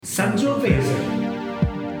Sangiovese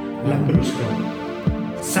Lambrusco.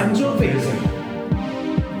 Sangiovese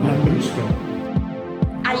Lambrusco.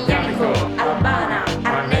 Aglianico, Albana,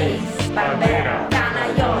 Arnese, Barbera,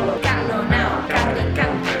 Canaiolo, Cannonau,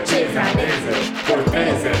 Carricante, Cesanese,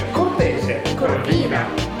 Cortese, Cortese. Corvina,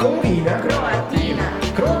 Convina. Croatina,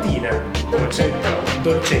 Croatina. Dolcetto.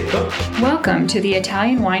 Dolcetto. Welcome to the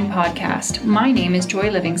Italian Wine Podcast. My name is Joy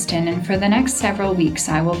Livingston, and for the next several weeks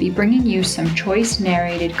I will be bringing you some choice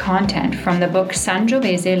narrated content from the book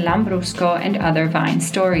Sangiovese Lambrusco and Other Vine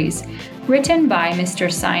Stories, written by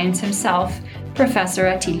Mr. Science himself, Professor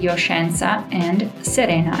Attilio Scienza and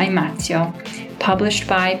Serena Aimazio, published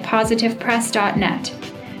by positivepress.net.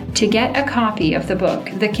 To get a copy of the book,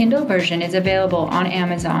 the Kindle version is available on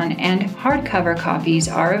Amazon and hardcover copies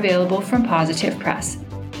are available from Positive Press.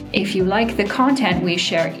 If you like the content we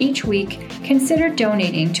share each week, consider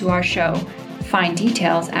donating to our show. Find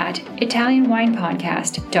details at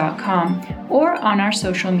italianwinepodcast.com or on our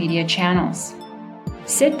social media channels.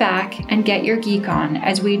 Sit back and get your geek on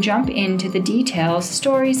as we jump into the details,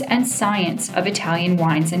 stories, and science of Italian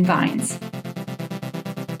wines and vines.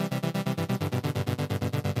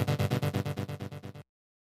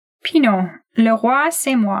 Pinot, le roi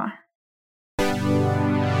c'est moi.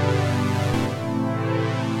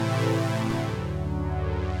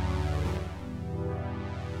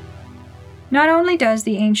 Not only does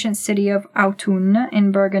the ancient city of Autun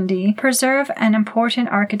in Burgundy preserve an important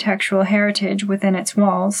architectural heritage within its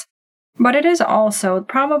walls, but it is also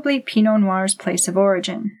probably Pinot Noir's place of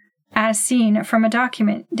origin, as seen from a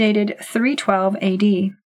document dated 312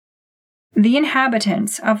 AD. The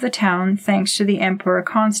inhabitants of the town, thanks to the Emperor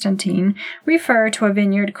Constantine, refer to a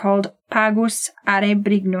vineyard called Pagus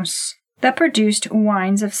Arebrignus that produced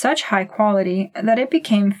wines of such high quality that it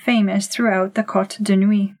became famous throughout the Côte de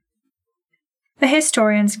Nuit. The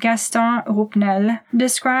historian Gaston Roupnel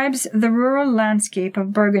describes the rural landscape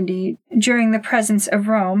of Burgundy during the presence of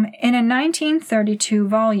Rome in a 1932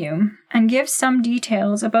 volume and gives some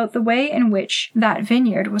details about the way in which that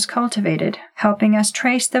vineyard was cultivated, helping us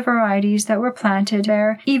trace the varieties that were planted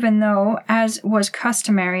there, even though, as was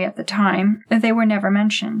customary at the time, they were never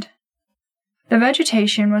mentioned. The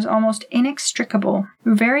vegetation was almost inextricable,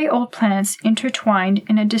 very old plants intertwined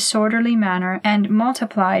in a disorderly manner and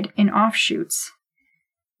multiplied in offshoots.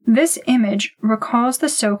 This image recalls the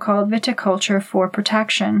so-called viticulture for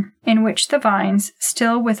protection, in which the vines,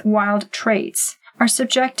 still with wild traits, are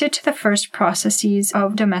subjected to the first processes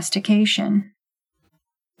of domestication.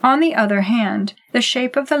 On the other hand, the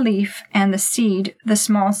shape of the leaf and the seed, the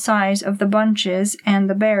small size of the bunches and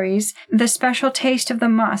the berries, the special taste of the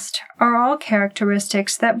must are all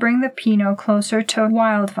characteristics that bring the Pinot closer to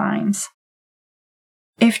wild vines.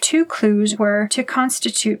 If two clues were to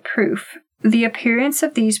constitute proof, the appearance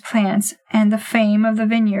of these plants and the fame of the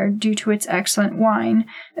vineyard due to its excellent wine,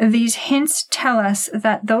 these hints tell us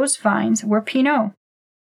that those vines were Pinot.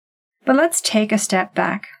 But let's take a step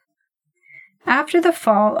back. After the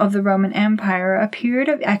fall of the Roman Empire, a period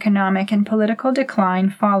of economic and political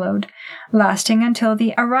decline followed, lasting until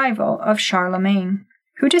the arrival of Charlemagne,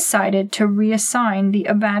 who decided to reassign the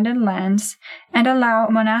abandoned lands and allow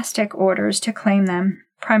monastic orders to claim them,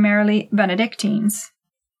 primarily Benedictines.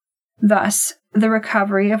 Thus, the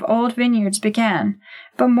recovery of old vineyards began,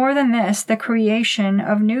 but more than this, the creation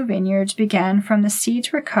of new vineyards began from the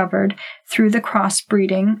seeds recovered through the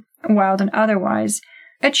crossbreeding, wild and otherwise,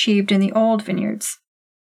 achieved in the old vineyards.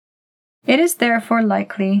 It is therefore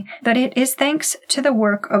likely that it is thanks to the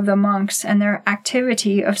work of the monks and their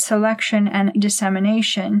activity of selection and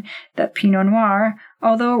dissemination that Pinot Noir,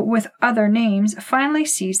 although with other names, finally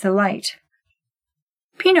sees the light.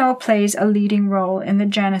 Pinot plays a leading role in the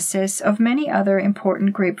genesis of many other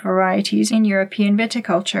important grape varieties in European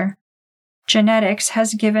viticulture. Genetics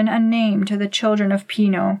has given a name to the children of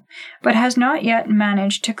Pinot, but has not yet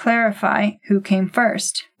managed to clarify who came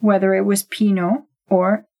first, whether it was Pinot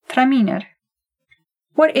or Traminer.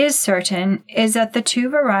 What is certain is that the two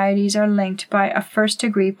varieties are linked by a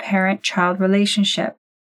first-degree parent-child relationship.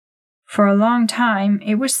 For a long time,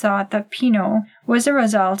 it was thought that Pinot was a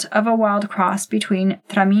result of a wild cross between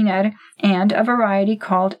Traminer and a variety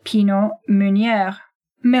called Pinot Meunier,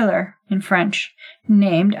 Miller in French,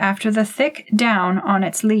 named after the thick down on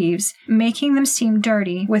its leaves, making them seem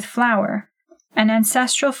dirty with flour, an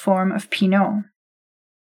ancestral form of Pinot.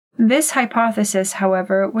 This hypothesis,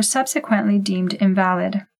 however, was subsequently deemed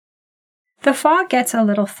invalid. The fog gets a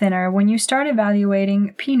little thinner when you start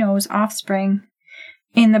evaluating Pinot's offspring.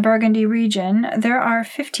 In the Burgundy region, there are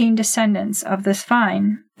 15 descendants of this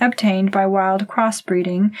vine, obtained by wild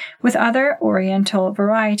crossbreeding with other Oriental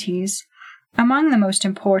varieties, Among the most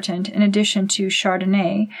important, in addition to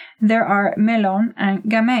Chardonnay, there are Melon and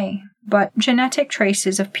Gamay, but genetic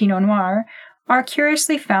traces of Pinot Noir are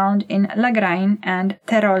curiously found in Lagrein and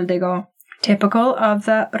Teroldego, typical of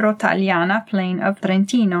the Rotagliana plain of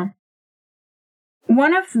Trentino.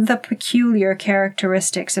 One of the peculiar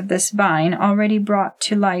characteristics of this vine, already brought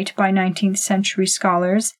to light by 19th century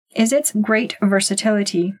scholars, is its great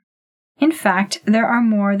versatility. In fact, there are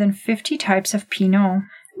more than 50 types of Pinot,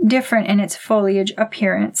 different in its foliage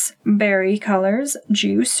appearance, berry colors,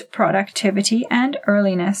 juice, productivity, and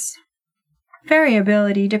earliness.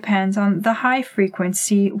 Variability depends on the high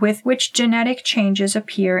frequency with which genetic changes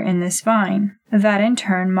appear in this vine, that in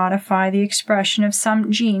turn modify the expression of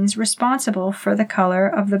some genes responsible for the color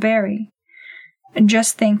of the berry.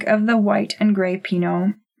 Just think of the white and gray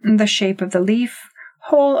Pinot, the shape of the leaf,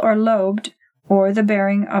 whole or lobed, or the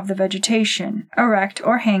bearing of the vegetation, erect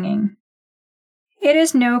or hanging. It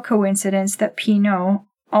is no coincidence that Pinot,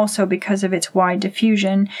 also because of its wide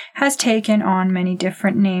diffusion, has taken on many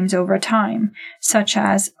different names over time, such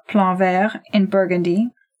as Plan Vert in Burgundy,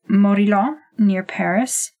 Morillon near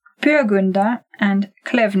Paris, Burgunda and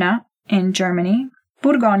Klevna in Germany,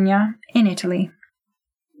 Bourgogne in Italy.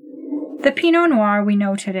 The Pinot Noir we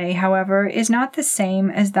know today, however, is not the same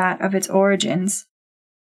as that of its origins.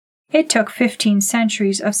 It took 15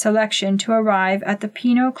 centuries of selection to arrive at the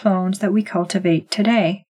Pinot clones that we cultivate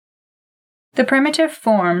today. The primitive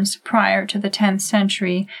forms prior to the 10th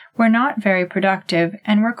century were not very productive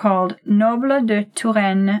and were called Noble de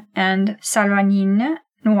Touraine and Salvagnine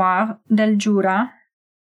Noir del Jura.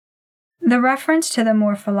 The reference to the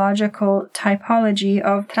morphological typology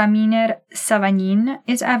of Traminer Savagnin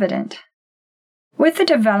is evident. With the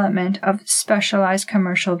development of specialized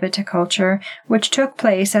commercial viticulture, which took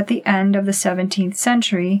place at the end of the 17th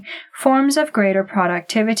century, forms of greater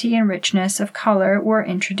productivity and richness of color were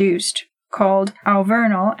introduced, called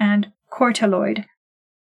auvernal and cortelloid.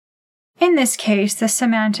 In this case, the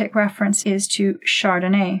semantic reference is to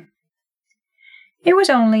Chardonnay. It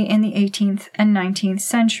was only in the 18th and 19th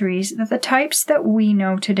centuries that the types that we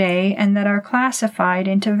know today and that are classified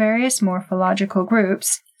into various morphological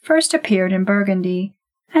groups first appeared in Burgundy,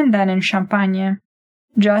 and then in Champagne,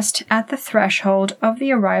 just at the threshold of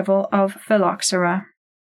the arrival of phylloxera.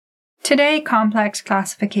 Today, complex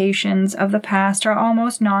classifications of the past are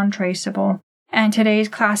almost non-traceable, and today's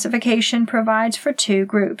classification provides for two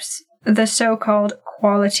groups: the so-called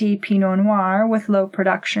quality Pinot Noir with low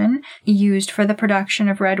production, used for the production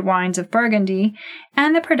of red wines of Burgundy,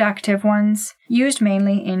 and the productive ones, used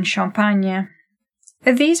mainly in Champagne.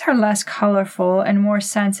 These are less colorful and more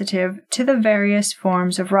sensitive to the various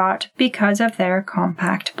forms of rot because of their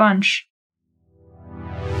compact bunch.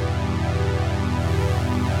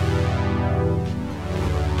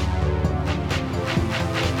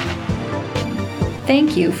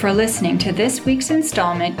 Thank you for listening to this week's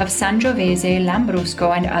installment of Sangiovese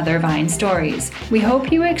Lambrusco and Other Vine Stories. We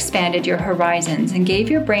hope you expanded your horizons and gave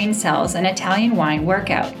your brain cells an Italian wine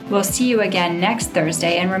workout. We'll see you again next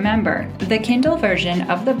Thursday, and remember, the Kindle version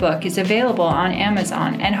of the book is available on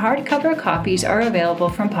Amazon and hardcover copies are available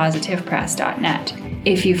from positivepress.net.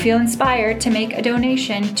 If you feel inspired to make a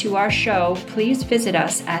donation to our show, please visit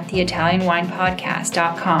us at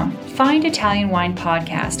theitalianwinepodcast.com. Find Italian Wine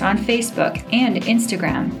Podcast on Facebook and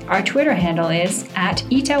Instagram. Our Twitter handle is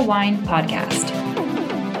 @ItaWinePodcast.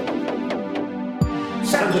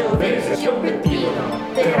 Sangiovese,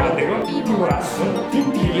 Schioppetino, Teroldego, Timorasso,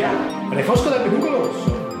 Tintiglia, Refosco dal Peduncolo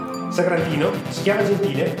Rosso, Sagrantino, Schiava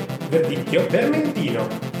Gentile, Verdicchio, Vermentino,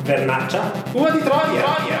 Vernaccia, Uva di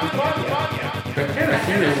Troia. Perché alla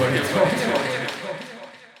fine vuoi